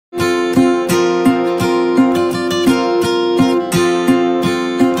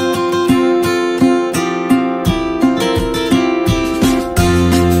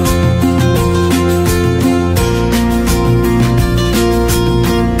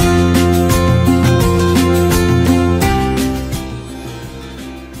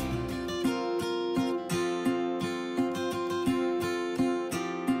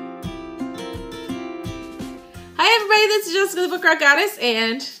Workout Goddess,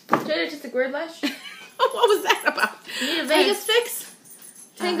 and... Jayde, just a word lash. What was that about? You need a Vegas fix?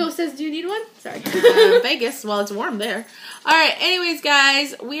 Tango says, do you need one? Sorry. Vegas, well, it's warm there. Alright, anyways,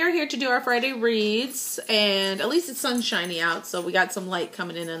 guys, we are here to do our Friday reads, and at least it's sunshiny out, so we got some light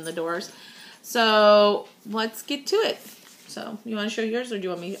coming in the doors. So, let's get to it. So, you want to show yours, or do you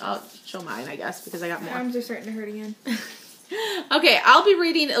want me? I'll show mine, I guess, because I got more. My arms are starting to hurt again. Okay, I'll be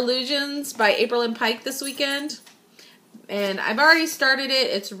reading Illusions by April and Pike this weekend. And I've already started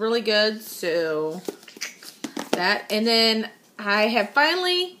it. It's really good, so that. And then I have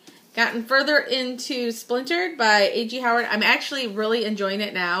finally gotten further into Splintered by A.G. Howard. I'm actually really enjoying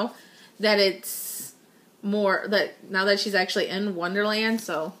it now that it's more, now that she's actually in Wonderland.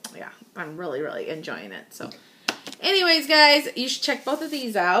 So, yeah, I'm really, really enjoying it. So, anyways, guys, you should check both of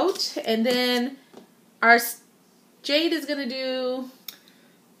these out. And then our Jayde is going to do...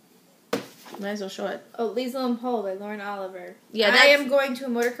 Might as well show it. Oh, Liesl and Paul by Lauren Oliver. Yeah, I am going to a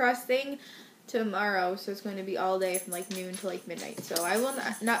motocross thing tomorrow, so it's going to be all day from like noon to like midnight. So I will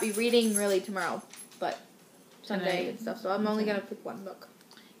not be reading really tomorrow, but Sunday and stuff. So I'm only going to pick one book.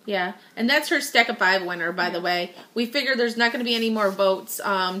 Yeah, and that's her Stack of 5 winner, by the way. We figure there's not going to be any more votes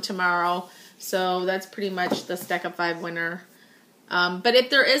tomorrow, so that's pretty much the Stack of 5 winner. But if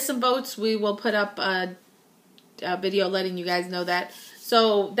there is some votes, we will put up a video letting you guys know that.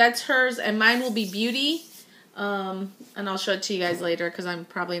 So that's hers, and mine will be Beauty, and I'll show it to you guys later because I'm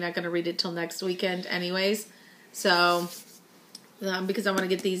probably not going to read it till next weekend anyways, so, because I want to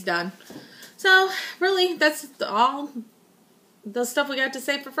get these done. So, really, that's all the stuff we got to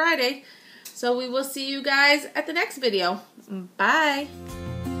say for Friday. So we will see you guys at the next video. Bye!